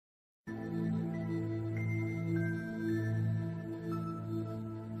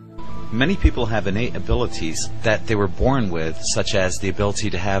Many people have innate abilities that they were born with, such as the ability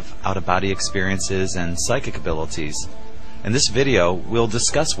to have out-of-body experiences and psychic abilities. In this video, we'll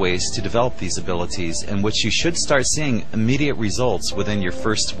discuss ways to develop these abilities in which you should start seeing immediate results within your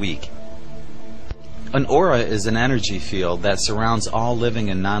first week. An aura is an energy field that surrounds all living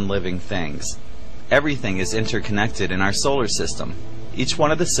and non-living things. Everything is interconnected in our solar system. Each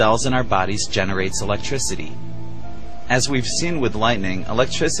one of the cells in our bodies generates electricity. As we've seen with lightning,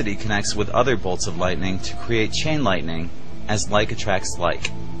 electricity connects with other bolts of lightning to create chain lightning, as like attracts like.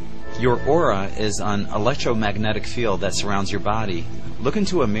 Your aura is an electromagnetic field that surrounds your body. Look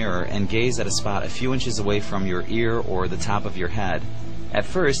into a mirror and gaze at a spot a few inches away from your ear or the top of your head. At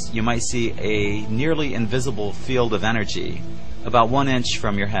first, you might see a nearly invisible field of energy, about 1 inch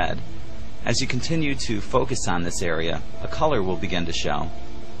from your head. As you continue to focus on this area, a color will begin to show.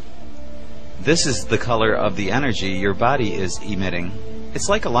 This is the color of the energy your body is emitting. It's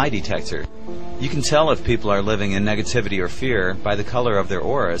like a lie detector. You can tell if people are living in negativity or fear by the color of their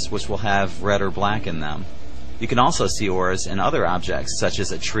auras, which will have red or black in them. You can also see auras in other objects, such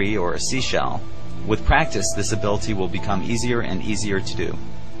as a tree or a seashell. With practice, this ability will become easier and easier to do.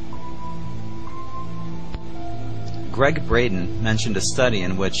 Greg Braden mentioned a study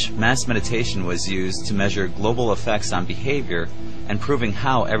in which mass meditation was used to measure global effects on behavior and proving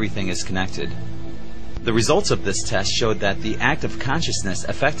how everything is connected. The results of this test showed that the act of consciousness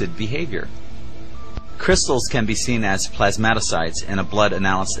affected behavior. Crystals can be seen as plasmatocytes in a blood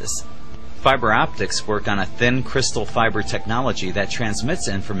analysis. Fiber optics work on a thin crystal fiber technology that transmits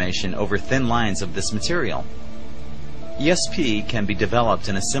information over thin lines of this material. ESP can be developed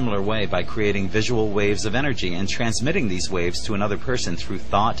in a similar way by creating visual waves of energy and transmitting these waves to another person through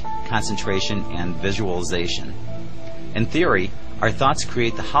thought, concentration, and visualization. In theory, our thoughts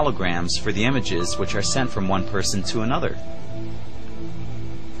create the holograms for the images which are sent from one person to another.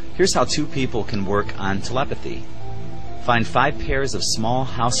 Here's how two people can work on telepathy. Find 5 pairs of small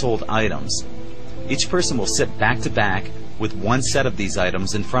household items. Each person will sit back to back with one set of these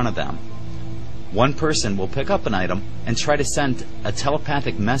items in front of them. One person will pick up an item and try to send a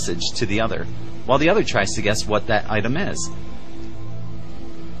telepathic message to the other, while the other tries to guess what that item is.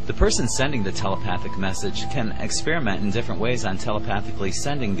 The person sending the telepathic message can experiment in different ways on telepathically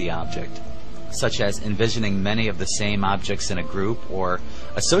sending the object, such as envisioning many of the same objects in a group or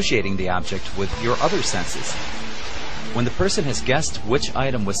associating the object with your other senses. When the person has guessed which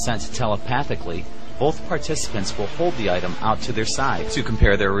item was sent telepathically, both participants will hold the item out to their side to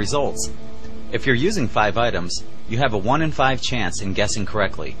compare their results. If you're using 5 items, you have a 1 in 5 chance in guessing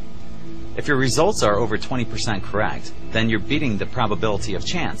correctly. If your results are over 20% correct, then you're beating the probability of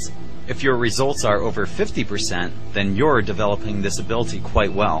chance. If your results are over 50%, then you're developing this ability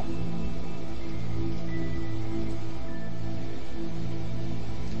quite well.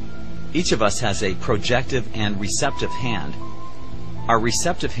 Each of us has a projective and receptive hand. Our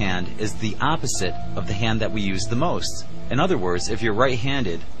receptive hand is the opposite of the hand that we use the most. In other words, if you're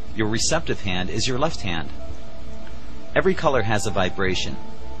right-handed, your receptive hand is your left hand. Every color has a vibration.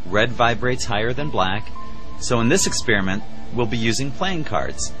 Red vibrates higher than black, so in this experiment, we'll be using playing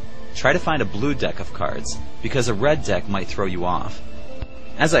cards. Try to find a blue deck of cards, because a red deck might throw you off.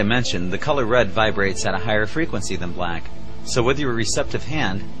 As I mentioned, the color red vibrates at a higher frequency than black, so with your receptive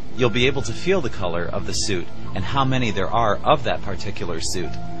hand, you'll be able to feel the color of the suit and how many there are of that particular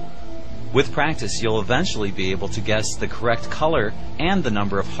suit. With practice, you'll eventually be able to guess the correct color and the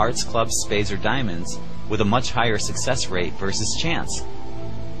number of hearts, clubs, spades, or diamonds with a much higher success rate versus chance.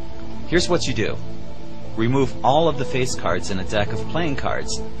 Here's what you do. Remove all of the face cards in a deck of playing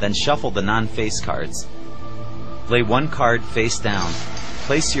cards, then shuffle the non-face cards. Lay one card face down.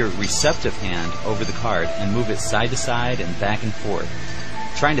 Place your receptive hand over the card and move it side to side and back and forth,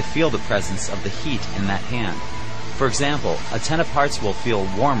 trying to feel the presence of the heat in that hand. For example, a 10 of hearts will feel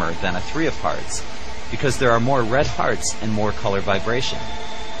warmer than a 3 of hearts because there are more red hearts and more color vibration.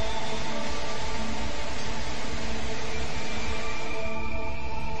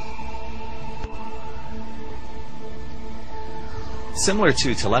 Similar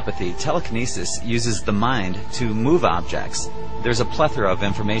to telepathy, telekinesis uses the mind to move objects. There's a plethora of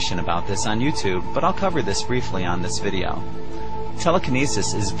information about this on YouTube, but I'll cover this briefly on this video.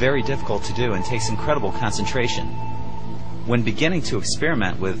 Telekinesis is very difficult to do and takes incredible concentration. When beginning to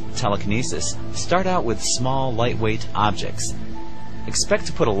experiment with telekinesis, start out with small, lightweight objects. Expect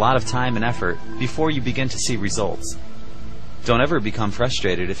to put a lot of time and effort before you begin to see results. Don't ever become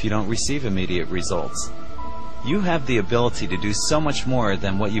frustrated if you don't receive immediate results. You have the ability to do so much more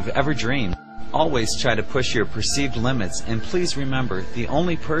than what you've ever dreamed. Always try to push your perceived limits, and please remember, the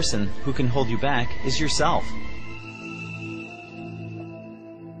only person who can hold you back is yourself.